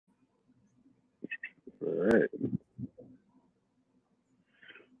right.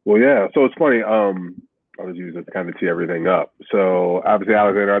 Well, yeah. So it's funny. I was using it to kind of tee everything up. So obviously,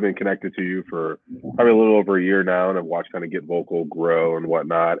 Alexander, I've been connected to you for probably a little over a year now, and I've watched kind of Get Vokl grow and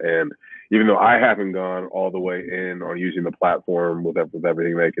whatnot. And even though I haven't gone all the way in on using the platform with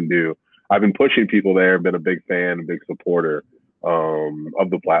everything they can do, I've been pushing people there. Been a big fan, a big supporter of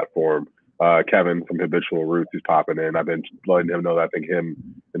the platform. Kevin from Habitual Roots is popping in. I've been letting him know that I think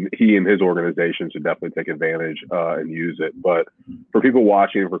he and his organization should definitely take advantage and use it. But for people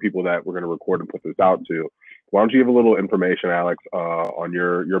watching, for people that we're going to record and put this out to, why don't you give a little information, Alex, on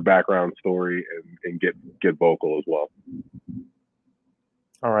your background story and get Vokl as well.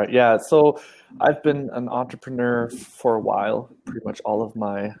 All right. Yeah. So I've been an entrepreneur for a while, pretty much all of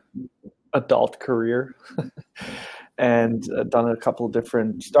my adult career, and done a couple of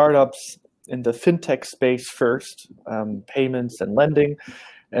different startups in the fintech space first, payments and lending.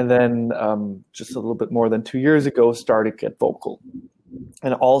 And then just a little bit more than 2 years ago, started Get Vokl.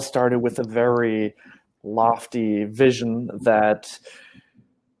 And it all started with a very lofty vision that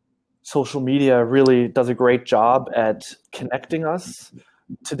social media really does a great job at connecting us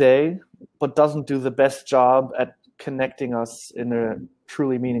today, but doesn't do the best job at connecting us in a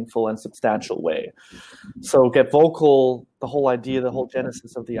truly meaningful and substantial way. So Get Vokl, the whole idea, the whole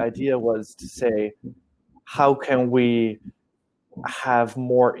genesis of the idea was to say, how can we have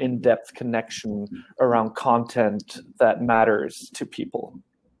more in-depth connection around content that matters to people?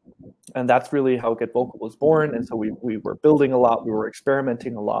 And that's really how Get Vokl was born. And so we were building a lot, we were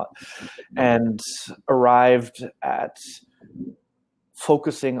experimenting a lot, and arrived at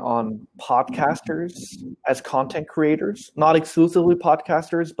focusing on podcasters as content creators, not exclusively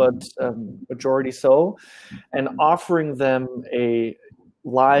podcasters, but majority so, and offering them a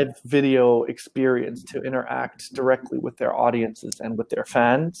live video experience to interact directly with their audiences and with their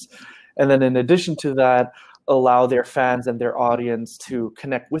fans. And then in addition to that, allow their fans and their audience to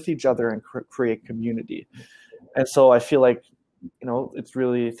connect with each other and create community. And so I feel like, it's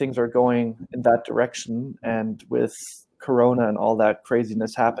really, things are going in that direction. And with Corona and all that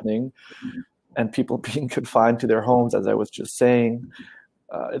craziness happening and people being confined to their homes, as I was just saying,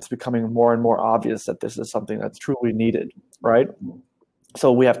 it's becoming more and more obvious that this is something that's truly needed, right?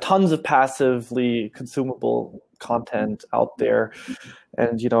 So we have tons of passively consumable content out there,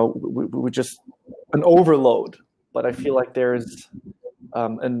 and we just an overload. But I feel like there's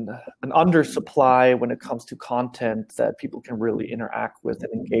an undersupply when it comes to content that people can really interact with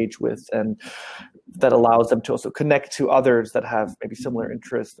and engage with, and that allows them to also connect to others that have maybe similar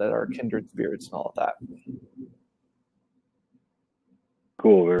interests, that are kindred spirits and all of that.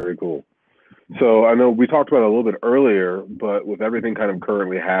 Cool, very cool. So I know we talked about it a little bit earlier, but with everything kind of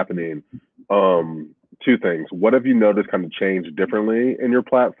currently happening, two things. What have you noticed kind of change differently in your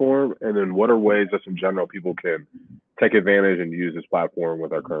platform? And then what are ways that in general people can take advantage and use this platform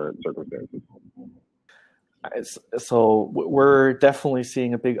with our current circumstances? So we're definitely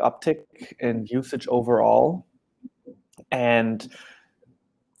seeing a big uptick in usage overall. And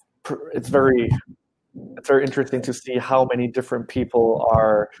it's very interesting to see how many different people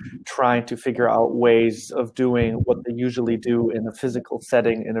are trying to figure out ways of doing what they usually do in a physical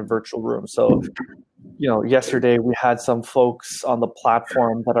setting in a virtual room. So, yesterday we had some folks on the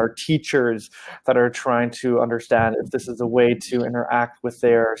platform that are teachers that are trying to understand if this is a way to interact with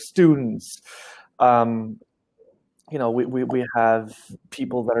their students. We have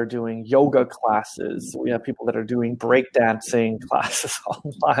people that are doing yoga classes. We have people that are doing breakdancing classes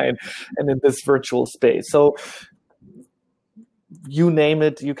online and in this virtual space. So you name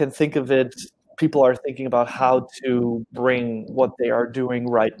it, you can think of it. People are thinking about how to bring what they are doing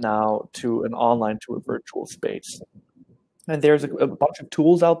right now to an online, to a virtual space. And there's a bunch of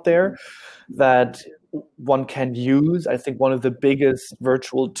tools out there that one can use. I think one of the biggest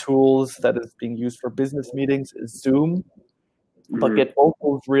virtual tools that is being used for business meetings is Zoom. But Get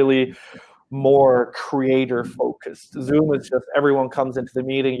Vokl is really more creator focused. Zoom is just everyone comes into the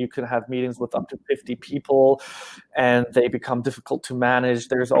meeting. You can have meetings with up to 50 people and they become difficult to manage.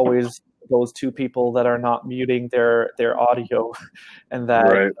 There's always those two people that are not muting their audio and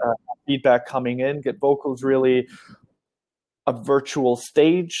that feedback coming in. Get Vokl is really a virtual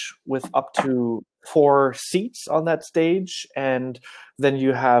stage with up to 4 seats on that stage, and then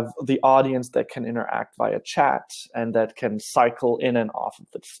you have the audience that can interact via chat and that can cycle in and off of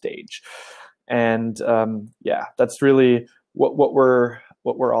the stage. And that's really what we're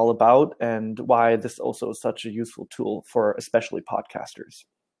all about, and why this also is such a useful tool for especially podcasters.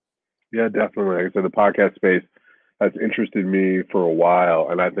 Yeah, definitely. Like I said, the podcast space has interested me for a while,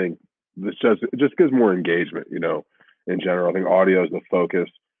 and I think it just gives more engagement, in general. I think audio is the focus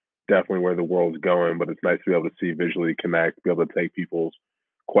definitely where the world's going, but it's nice to be able to see, visually connect, be able to take people's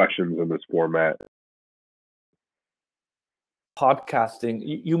questions in this format. Podcasting,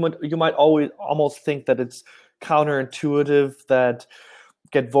 you might always almost think that it's counterintuitive that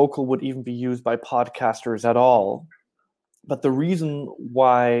Get Vokl would even be used by podcasters at all. But the reason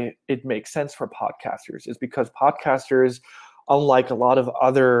why it makes sense for podcasters is because podcasters, unlike a lot of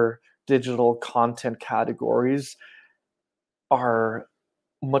other digital content categories, are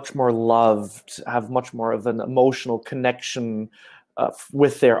much more loved, have much more of an emotional connection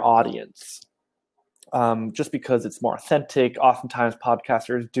with their audience. Just because it's more authentic. Oftentimes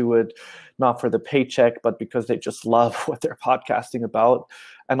podcasters do it not for the paycheck, but because they just love what they're podcasting about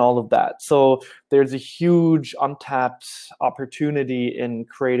and all of that. So there's a huge untapped opportunity in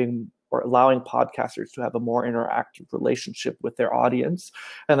creating or allowing podcasters to have a more interactive relationship with their audience.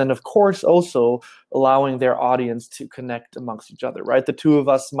 And then, of course, also allowing their audience to connect amongst each other, right? The two of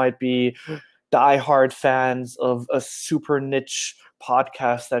us might be diehard fans of a super niche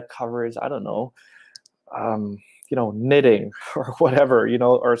podcast that covers, I don't know, knitting or whatever,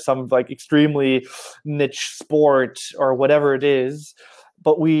 or some like extremely niche sport or whatever it is,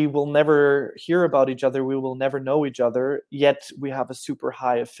 but we will never hear about each other. We will never know each other, yet we have a super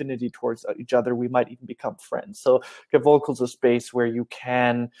high affinity towards each other. We might even become friends. So Get Vokl's a space where you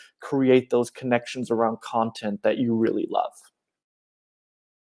can create those connections around content that you really love.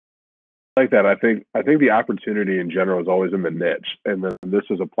 Like that. I think the opportunity in general is always in the niche. And then this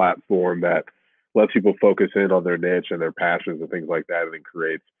is a platform that lets people focus in on their niche and their passions and things like that, and it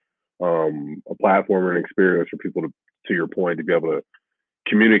creates a platform or an experience for people to your point, to be able to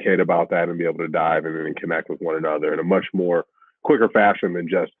communicate about that and be able to dive in and connect with one another in a much more quicker fashion than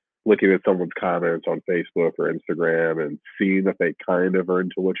just looking at someone's comments on Facebook or Instagram and seeing that they kind of are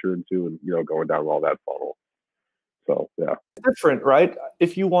into what you're into, and going down all that funnel. So yeah, different, right?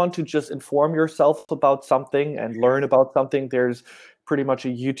 If you want to just inform yourself about something and learn about something, there's pretty much a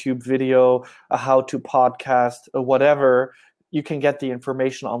YouTube video, a how-to podcast, or whatever. You can get the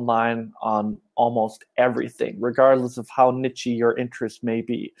information online on almost everything, regardless of how niche your interest may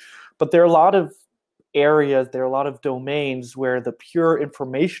be. But there are a lot of areas, there are a lot of domains where the pure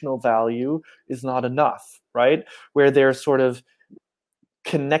informational value is not enough, right? Where they're sort of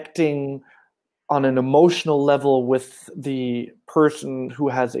connecting on an emotional level with the person who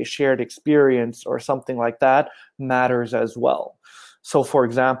has a shared experience or something like that matters as well. So, for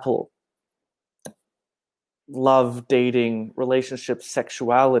example, love, dating, relationships,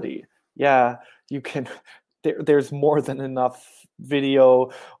 sexuality. Yeah, you can, there's more than enough video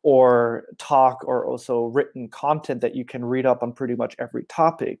or talk or also written content that you can read up on pretty much every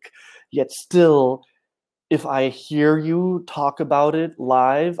topic. Yet still, if I hear you talk about it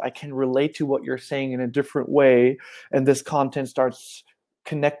live, I can relate to what you're saying in a different way. And this content starts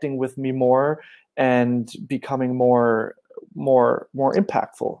connecting with me more and becoming more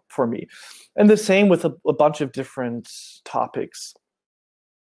impactful for me. And the same with a bunch of different topics.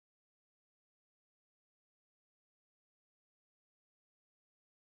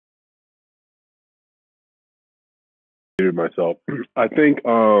 myself. I think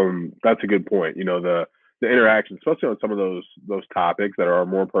that's a good point. The interaction, especially on some of those topics that are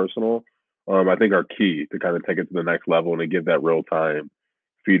more personal, I think are key to kind of take it to the next level and to give that real time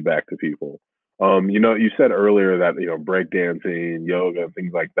feedback to people. You said earlier that breakdancing, yoga,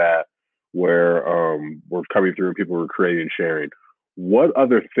 things like that, where were coming through and people were creating and sharing. What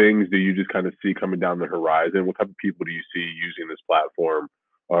other things do you just kind of see coming down the horizon? What type of people do you see using this platform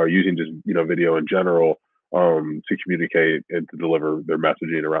or using just video in general to communicate and to deliver their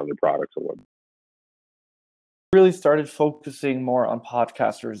messaging around their products and whatnot? Really started focusing more on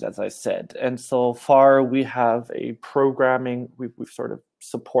podcasters, as I said. And so far we have a programming, we've sort of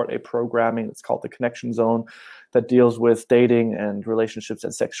support a programming that's called the Connection Zone that deals with dating and relationships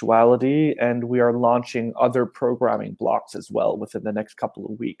and sexuality. And we are launching other programming blocks as well within the next couple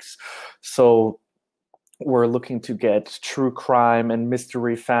of weeks. So we're looking to get true crime and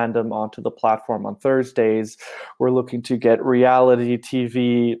mystery fandom onto the platform on Thursdays. We're looking to get reality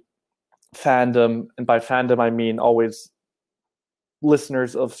TV fandom, and by fandom I mean always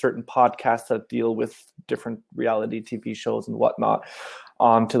listeners of certain podcasts that deal with different reality TV shows and whatnot,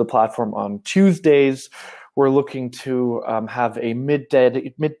 onto the platform on Tuesdays. We're looking to have a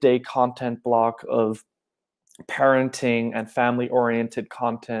midday content block of parenting and family-oriented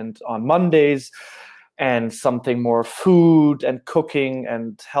content on Mondays, and something more food and cooking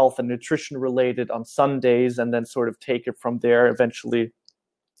and health and nutrition related on Sundays, and then sort of take it from there, eventually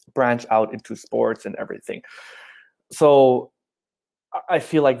branch out into sports and everything. So I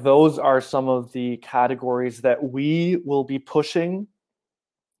feel like those are some of the categories that we will be pushing.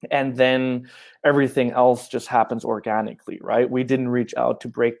 And then everything else just happens organically, right? We didn't reach out to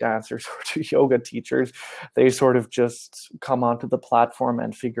breakdancers or to yoga teachers. They sort of just come onto the platform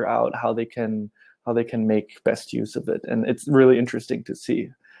and figure out how they can make best use of it. And it's really interesting to see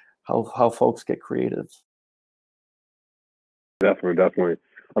how folks get creative. Definitely.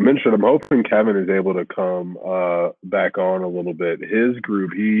 I'm interested. I'm hoping Kevin is able to come back on a little bit. His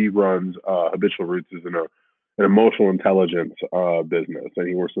group, he runs Habitual Roots, is an emotional intelligence business, and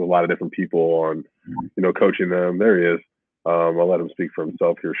he works with a lot of different people on, coaching them. There he is. I'll let him speak for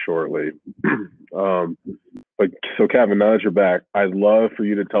himself here shortly. But so Kevin, now that you're back, I'd love for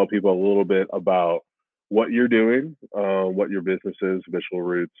you to tell people a little bit about what you're doing, what your business is, Habitual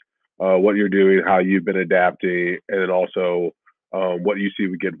Roots, what you're doing, how you've been adapting, and then also what you see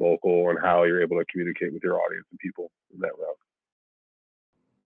with Get Vokl and how you're able to communicate with your audience and people in that route.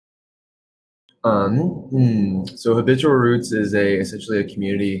 So Habitual Roots is essentially a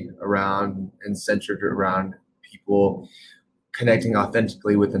community around and centered around people connecting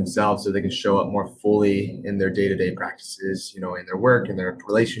authentically with themselves so they can show up more fully in their day-to-day practices, in their work, in their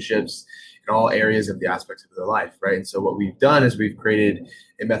relationships, in all areas of the aspects of their life, right? And so what we've done is we've created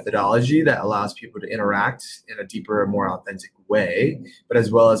a methodology that allows people to interact in a deeper, more authentic way, but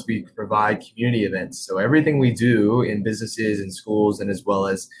as well as we provide community events. So everything we do in businesses and schools, and as well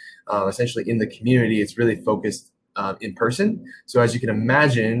as essentially in the community, it's really focused in person. So as you can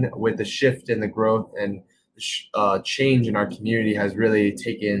imagine, with the shift and the growth and change in our community has really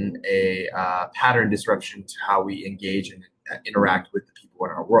taken a pattern disruption to how we engage and interact with the people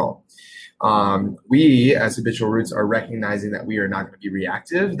in our world. We, as Habitual Roots, are recognizing that we are not going to be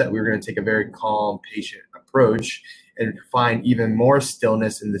reactive, that we're going to take a very calm, patient approach and find even more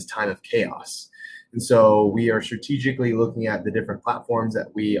stillness in this time of chaos. And so we are strategically looking at the different platforms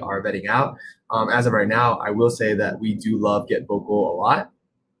that we are vetting out. As of right now, I will say that we do love Get Vokl a lot.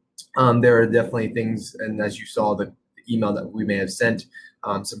 There are definitely things, and as you saw the email that we may have sent,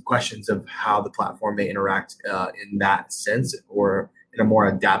 some questions of how the platform may interact in that sense or in a more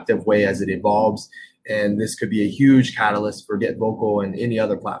adaptive way as it evolves. And this could be a huge catalyst for Get Vokl and any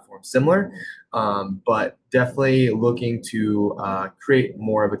other platform similar, but definitely looking to create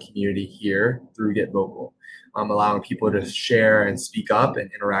more of a community here through Get Vokl, allowing people to share and speak up and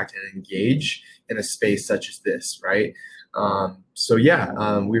interact and engage in a space such as this, right? So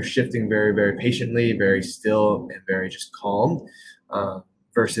yeah, we're shifting very, very patiently, very still, and very just calm,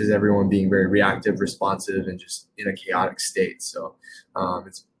 versus everyone being very reactive, responsive, and just in a chaotic state. So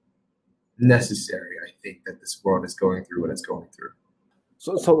it's necessary, I think, that this world is going through what it's going through.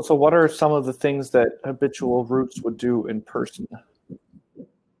 So what are some of the things that Habitual Roots would do in person?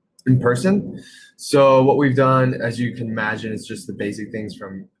 In person? So what we've done, as you can imagine, is just the basic things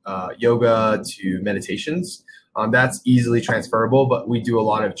from yoga to meditations. That's easily transferable, but we do a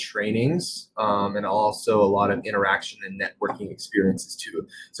lot of trainings and also a lot of interaction and networking experiences too.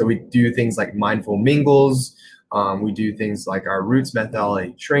 So we do things like mindful mingles. We do things like our Roots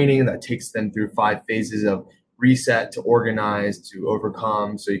methodology training that takes them through 5 phases of reset, to organize, to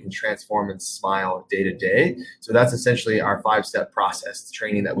overcome, so you can transform and smile day to day. So that's essentially our 5-step process, the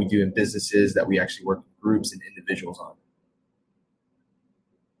training that we do in businesses that we actually work with groups and individuals on.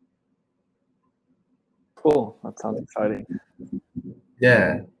 Cool. That sounds exciting.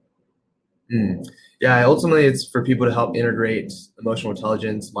 Yeah. Yeah, ultimately it's for people to help integrate emotional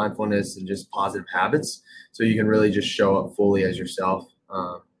intelligence, mindfulness, and just positive habits so you can really just show up fully as yourself.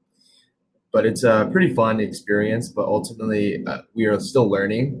 But it's a pretty fun experience, but ultimately we are still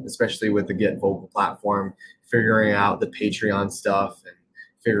learning, especially with the Get Vokl platform, figuring out the Patreon stuff and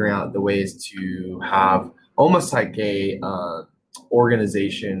figuring out the ways to have almost like a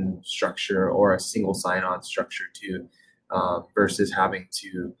organization structure or a single sign-on structure too, versus having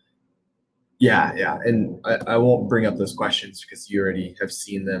to, and I won't bring up those questions because you already have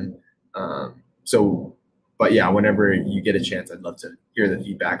seen them. But yeah, whenever you get a chance, I'd love to hear the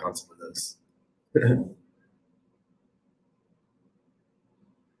feedback on some of those.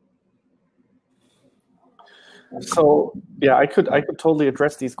 So yeah, I could totally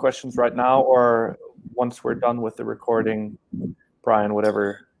address these questions right now, or once we're done with the recording, Brian,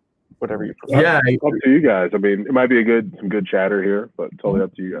 whatever you prefer. Yeah, up to you guys. I mean, it might be some good chatter here, but totally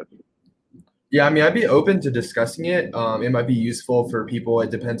up to you guys. Yeah, I mean, I'd be open to discussing it. It might be useful for people. It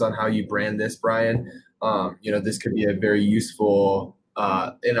depends on how you brand this, Brian. This could be a very useful,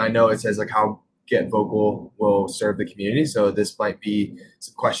 and I know it says like how Get Vokl will serve the community. So this might be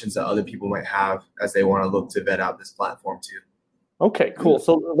some questions that other people might have as they want to look to vet out this platform too. Okay, cool.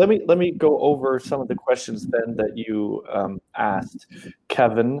 So let me go over some of the questions then that you asked,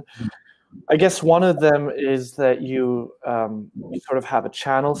 Kevin. I guess one of them is that you sort of have a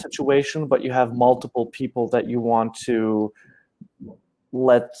channel situation, but you have multiple people that you want to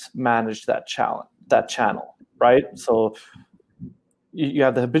let manage that channel, right? So you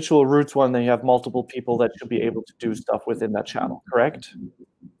have the Habitual Roots one, then you have multiple people that should be able to do stuff within that channel, correct?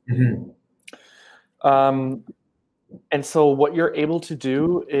 Mm-hmm. And so what you're able to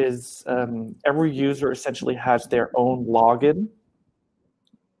do is every user essentially has their own login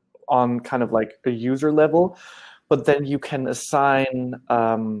on kind of like a user level, but then you can assign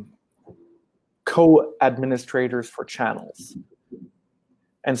co-administrators for channels.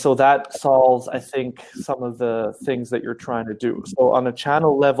 And so that solves, I think, some of the things that you're trying to do. So on a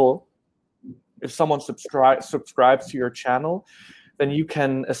channel level, if someone subscribes to your channel, then you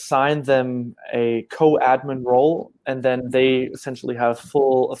can assign them a co-admin role, and then they essentially have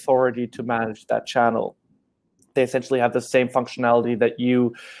full authority to manage that channel. They essentially have the same functionality that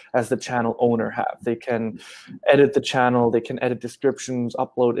you as the channel owner have. They can edit the channel, they can edit descriptions,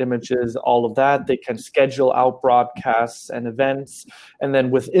 upload images, all of that. They can schedule out broadcasts and events. And then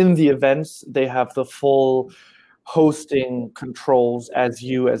within the events, they have the full hosting controls as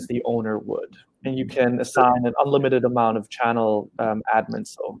you as the owner would. And you can assign an unlimited amount of channel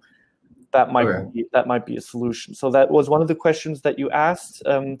admins. So that might be a solution. So that was one of the questions that you asked.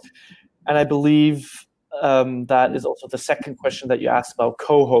 And I believe that is also the second question that you asked about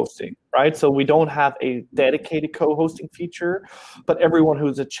co-hosting, right? So we don't have a dedicated co-hosting feature, but everyone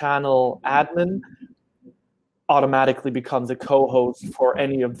who's a channel admin automatically becomes a co-host for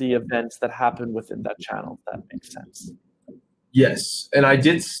any of the events that happen within that channel, if that makes sense. Yes, and I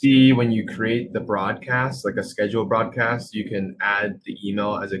did see when you create the broadcast, like a scheduled broadcast, you can add the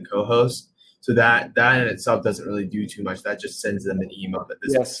email as a co-host. So that in itself doesn't really do too much. That just sends them an email that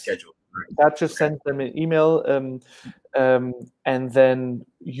this is scheduled. That just sends them an email, and then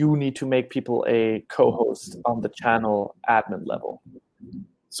you need to make people a co-host on the channel admin level.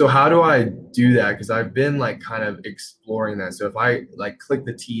 So how do I do that? Because I've been like kind of exploring that. So if I like click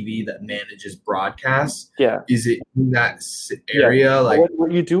the TV that manages broadcasts, is it in that area? Yeah. Like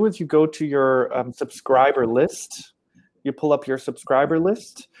what you do is you go to your subscriber list, you pull up your subscriber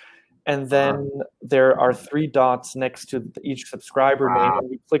list, and then there are 3 dots next to each subscriber name,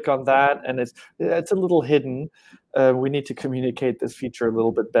 and you click on that, and it's a little hidden. We need to communicate this feature a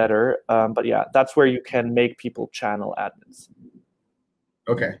little bit better, but yeah, that's where you can make people channel admins.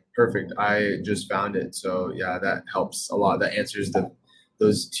 Okay, perfect. I just found it. So yeah, that helps a lot. That answers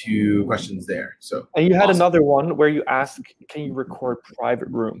those 2 questions there. So and you had another one where you ask, can you record private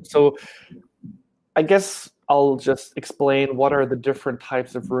rooms? So I guess I'll just explain what are the different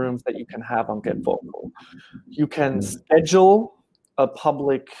types of rooms that you can have on Vokl. You can schedule a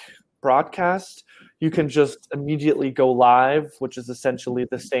public broadcast. You can just immediately go live, which is essentially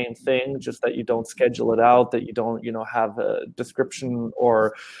the same thing, just that you don't schedule it out, that you don't, have a description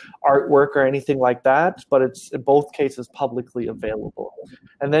or artwork or anything like that, but it's in both cases publicly available.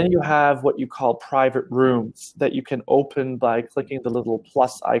 And then you have what you call private rooms that you can open by clicking the little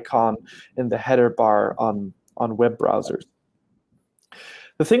plus icon in the header bar on web browsers.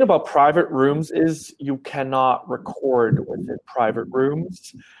 The thing about private rooms is you cannot record within private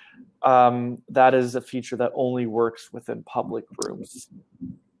rooms. That is a feature that only works within public rooms.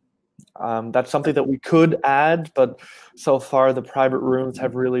 That's something that we could add, but so far the private rooms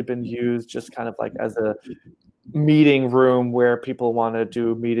have really been used just kind of like as a meeting room where people want to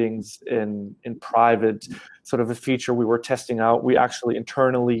do meetings in private, sort of a feature we were testing out. We actually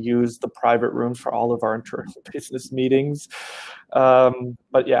internally use the private rooms for all of our internal business meetings.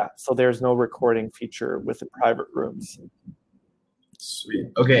 But yeah, so there's no recording feature with the private rooms. Sweet.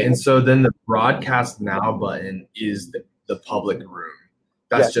 Okay, and so then the broadcast now button is the public room.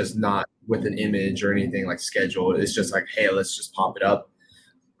 That's just not with an image or anything like scheduled. It's just like, hey, let's just pop it up.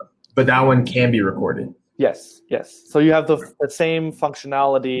 But that one can be recorded. Yes. So you have the same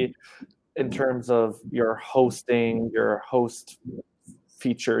functionality in terms of your hosting, your host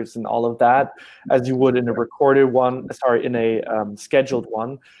features and all of that as you would in a recorded one, in a scheduled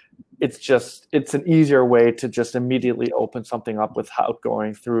one. It's an easier way to just immediately open something up without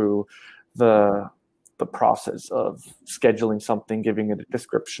going through the process of scheduling something, giving it a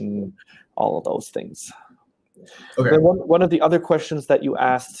description, all of those things. Okay. Then one of the other questions that you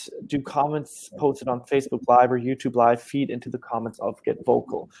asked, do comments posted on Facebook Live or YouTube Live feed into the comments of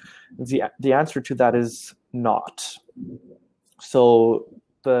Vokl? The answer to that is not. So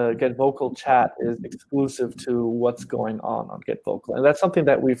the Vokl chat is exclusive to what's going on Vokl. And that's something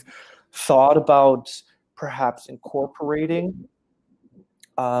that we've thought about perhaps incorporating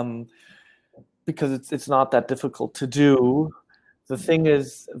because it's not that difficult to do. The thing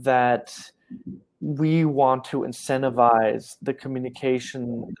is that we want to incentivize the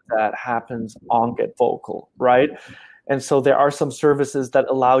communication that happens on Vokl, right? And so there are some services that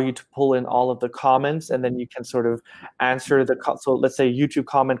allow you to pull in all of the comments, and then you can sort of answer so let's say YouTube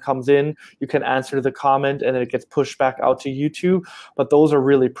comment comes in, you can answer the comment and then it gets pushed back out to YouTube. But those are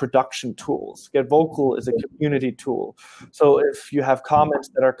really production tools. Vokl is a community tool. So if you have comments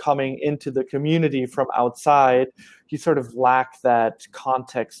that are coming into the community from outside, you sort of lack that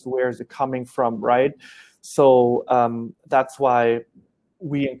context. Where is it coming from, right? So that's why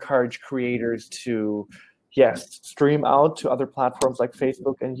we encourage creators to, yes, stream out to other platforms like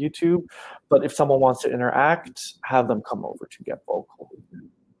Facebook and YouTube, but if someone wants to interact, have them come over to Vokl.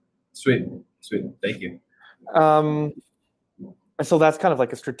 Sweet. Thank you. And so that's kind of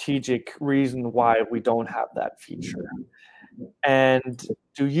like a strategic reason why we don't have that feature. And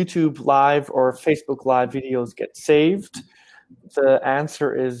do YouTube Live or Facebook Live videos get saved? The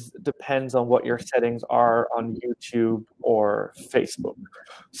answer is depends on what your settings are on YouTube or Facebook.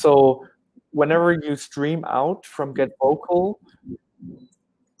 So whenever you stream out from Vokl,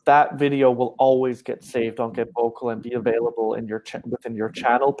 that video will always get saved on Vokl and be available in your within your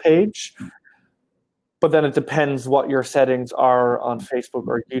channel page. But then it depends what your settings are on Facebook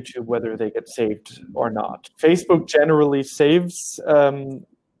or YouTube, whether they get saved or not. Facebook generally saves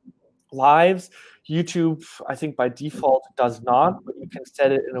lives. YouTube, I think by default, does not, but you can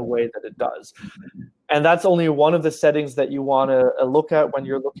set it in a way that it does. And that's only one of the settings that you want to look at when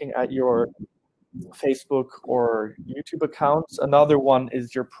you're looking at your Facebook or YouTube accounts. Another one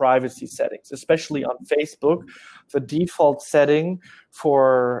is your privacy settings, especially on Facebook. The default setting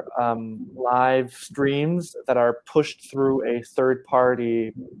for live streams that are pushed through a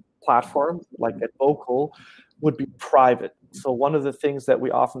third-party platform like Vokl would be private. So one of the things that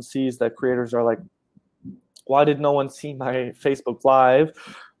we often see is that creators are like, why did no one see my Facebook Live?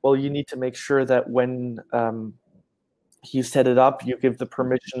 Well, you need to make sure that when you set it up, you give the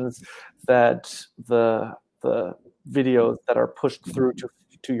permissions that the videos that are pushed through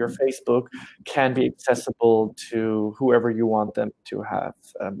to your Facebook can be accessible to whoever you want them to have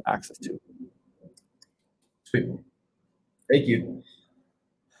access to. Sweet. Thank you.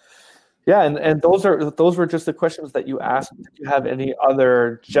 Yeah, and those were just the questions that you asked. Do you have any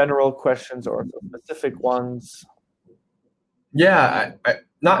other general questions or specific ones? Yeah, I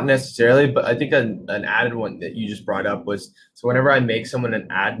not necessarily, but I think an added one that you just brought up was, so whenever I make someone an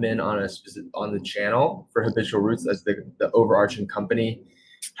admin on the channel for Habitual Roots, that's the overarching company,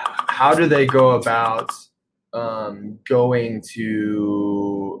 how do they go about going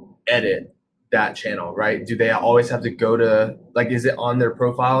to edit that channel, right? Do they always have to go to, like, is it on their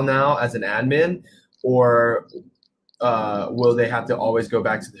profile now as an admin, or will they have to always go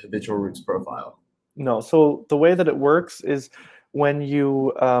back to the Habitual Roots profile? No. So the way that it works is when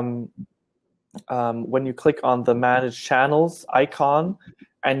you click on the Manage Channels icon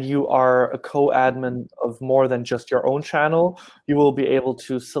and you are a co-admin of more than just your own channel, you will be able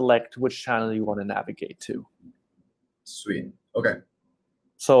to select which channel you want to navigate to. Sweet. Okay.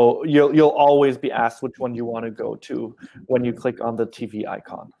 So you'll always be asked which one you want to go to when you click on the TV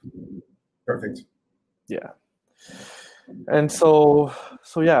icon. Perfect. Yeah. And so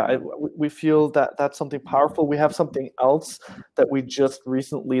yeah, we feel that that's something powerful. We have something else that we just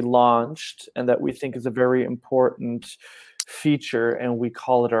recently launched and that we think is a very important feature, and we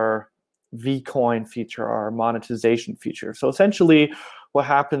call it our Vcoin feature, our monetization feature. So essentially what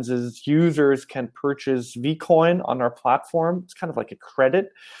happens is users can purchase Vcoin on our platform. It's kind of like a credit,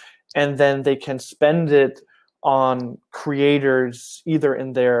 and then they can spend it on creators either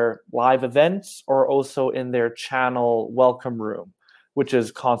in their live events or also in their channel welcome room, which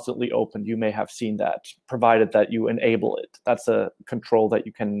is constantly open. You may have seen that, provided that you enable it. That's a control that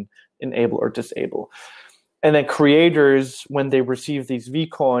you can enable or disable. And then creators, when they receive these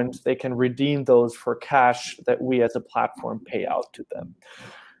Vcoins, they can redeem those for cash that we as a platform pay out to them.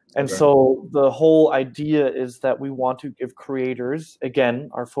 And so the whole idea is that we want to give creators, again,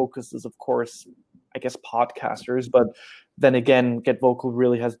 our focus is, of course, I guess, podcasters, but then again, Vokl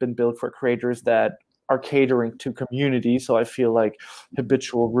really has been built for creators that are catering to community. So I feel like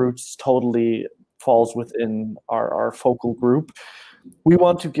Habitual Roots totally falls within our focal group. We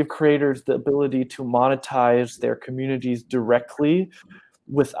want to give creators the ability to monetize their communities directly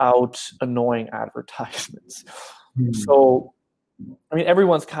without annoying advertisements. So, I mean,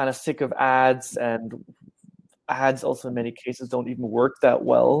 everyone's kind of sick of ads, and ads also in many cases don't even work that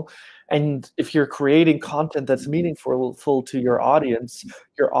well. And if you're creating content that's meaningful to your audience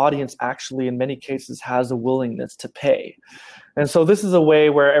actually in many cases has a willingness to pay. And so this is a way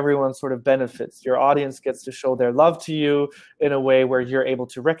where everyone sort of benefits. Your audience gets to show their love to you in a way where you're able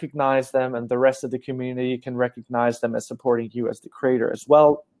to recognize them, and the rest of the community can recognize them as supporting you as the creator as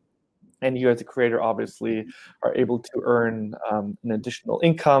well. And you as the creator obviously are able to earn an additional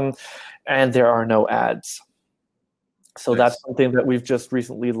income, and there are no ads. So that's something that we've just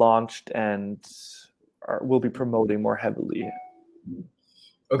recently launched and will be promoting more heavily.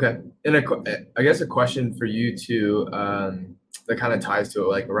 Okay. And I guess a question for you too, that kind of ties to it,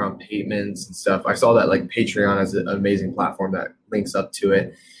 like around payments and stuff. I saw that like Patreon is an amazing platform that links up to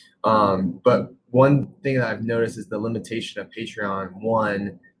it. But one thing that I've noticed is the limitation of Patreon.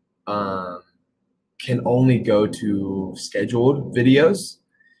 One, can only go to scheduled videos.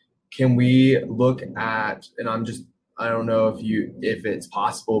 Can we look at, and I don't know if it's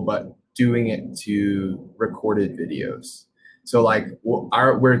possible, but doing it to recorded videos. So like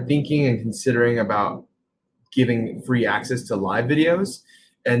we're thinking and considering about giving free access to live videos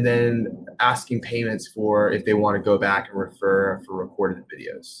and then asking payments for if they want to go back and refer for recorded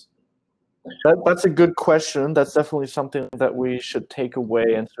videos. That's a good question. That's definitely something that we should take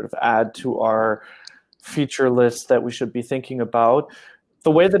away and sort of add to our feature list that we should be thinking about. The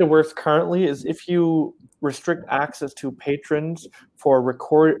way that it works currently is if you restrict access to patrons for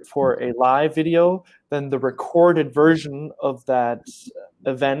a live video, then the recorded version of that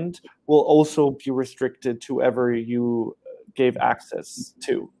event will also be restricted to whoever you gave access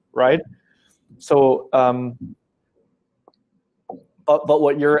to, right? So, but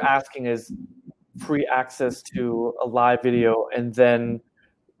what you're asking is free access to a live video and then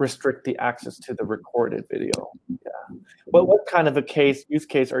restrict the access to the recorded video. Yeah. What kind of use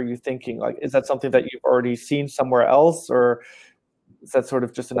case are you thinking? Like, is that something that you've already seen somewhere else, or is that sort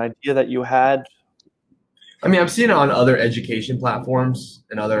of just an idea that you had? I mean, I've seen it on other education platforms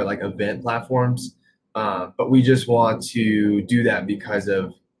and other like event platforms, but we just want to do that because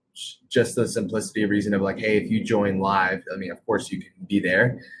of just the simplicity of reason of like, hey, if you join live, I mean, of course you can be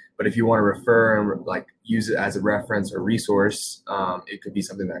there. But if you want to refer and like use it as a reference or resource, it could be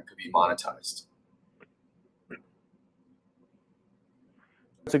something that could be monetized.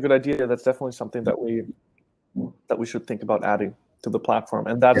 That's a good idea. That's definitely something that we should think about adding to the platform.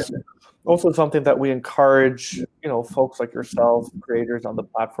 And that's also something that we encourage, folks like yourself, creators on the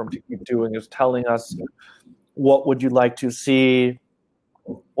platform, to keep doing, is telling us what would you like to see,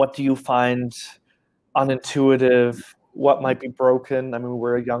 what do you find unintuitive, what might be broken. I mean,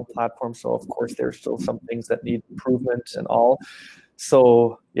 we're a young platform, so of course there's still some things that need improvement and all.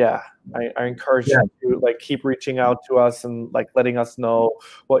 So yeah, I encourage you to like keep reaching out to us and like letting us know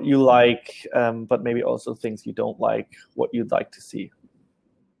what you like, but maybe also things you don't like, what you'd like to see.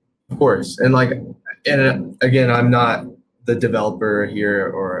 Of course, and again, I'm not the developer here,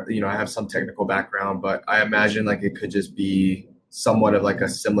 or I have some technical background, but I imagine like it could just be somewhat of like a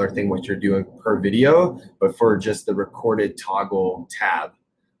similar thing what you're doing per video, but for just the recorded toggle tab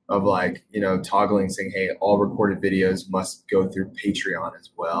of like, toggling saying, hey, all recorded videos must go through Patreon as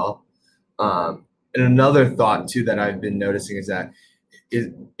well. And another thought too that I've been noticing is that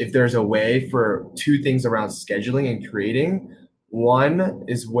if there's a way for two things around scheduling and creating, one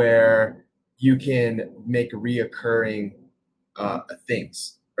is where you can make reoccurring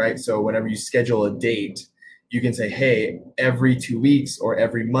things, right? So whenever you schedule a date, you can say, hey, every 2 weeks or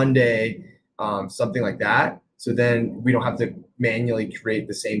every Monday, something like that. So then we don't have to manually create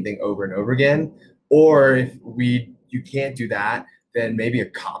the same thing over and over again. Or if you can't do that, then maybe a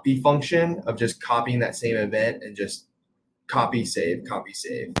copy function of just copying that same event and just copy, save, copy,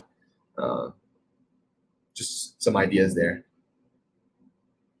 save. Just some ideas there.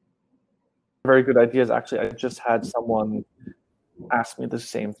 Very good ideas. Actually, I just had someone ask me the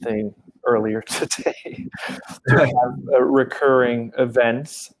same thing earlier today to have recurring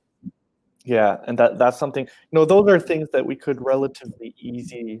events. Yeah, and that's something, those are things that we could relatively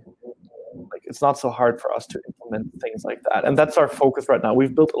easy, like it's not so hard for us to implement things like that. And that's our focus right now.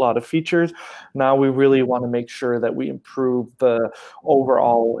 We've built a lot of features. Now we really want to make sure that we improve the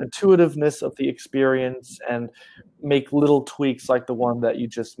overall intuitiveness of the experience and make little tweaks like the one that you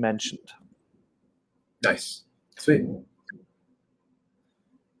just mentioned. Nice. Sweet.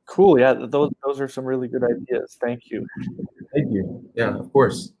 Cool. Yeah, those are some really good ideas. Thank you. Thank you. Yeah, of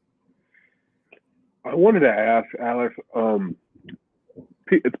course. I wanted to ask Alex,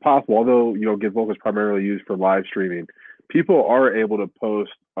 it's possible, although Vokl is primarily used for live streaming, people are able to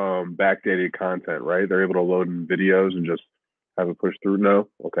post backdated content, right? They're able to load in videos and just have it push through. No?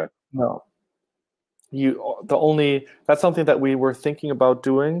 Okay. No. that's something that we were thinking about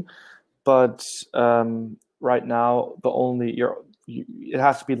doing, but right now it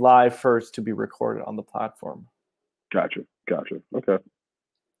has to be live first to be recorded on the platform. Gotcha. Okay.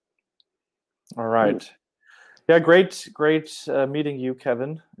 All right. Yeah, great meeting you,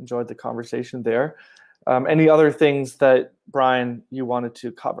 Kevin. Enjoyed the conversation there. Any other things that, Brian, you wanted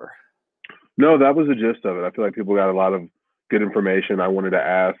to cover? No, that was the gist of it. I feel like people got a lot of good information. I wanted to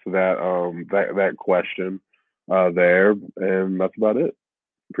ask that question there, and that's about it.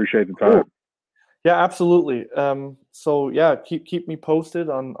 Appreciate the time. Cool. Yeah, absolutely. So yeah, keep me posted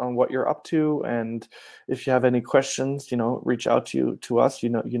on what you're up to, and if you have any questions, reach out to us. You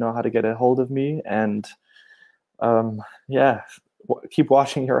know how to get a hold of me, and yeah, keep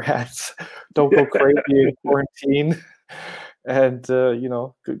washing your hands. Don't go crazy in quarantine, and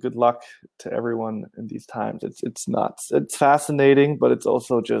good luck to everyone in these times. It's nuts. It's fascinating, but it's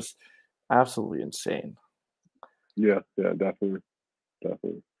also just absolutely insane. Yeah, definitely.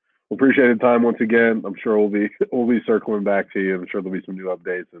 Well, appreciate the time once again. I'm sure we'll be circling back to you. I'm sure there'll be some new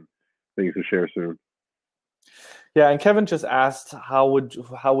updates and things to share soon. Yeah, and Kevin just asked how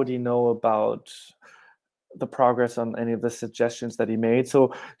would he know about the progress on any of the suggestions that he made.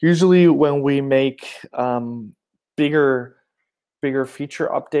 So usually when we make bigger feature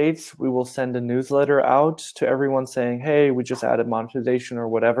updates, we will send a newsletter out to everyone saying, hey, we just added monetization or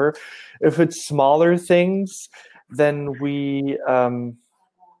whatever. If it's smaller things, then we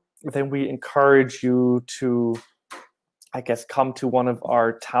encourage you to, I guess, come to one of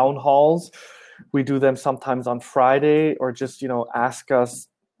our town halls. We do them sometimes on Friday, or just, ask us,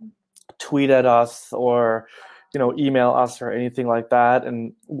 tweet at us, or, email us or anything like that,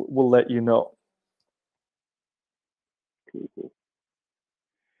 and we'll let you know. Cool.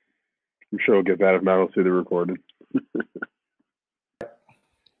 I'm sure we'll get that if Matt will see the recording.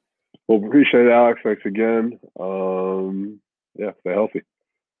 Well, appreciate it, Alex. Thanks again. Yeah, stay healthy.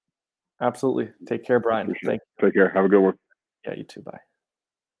 Absolutely. Take care, Brian. Thank you. Take care. Have a good one. Yeah, you too. Bye.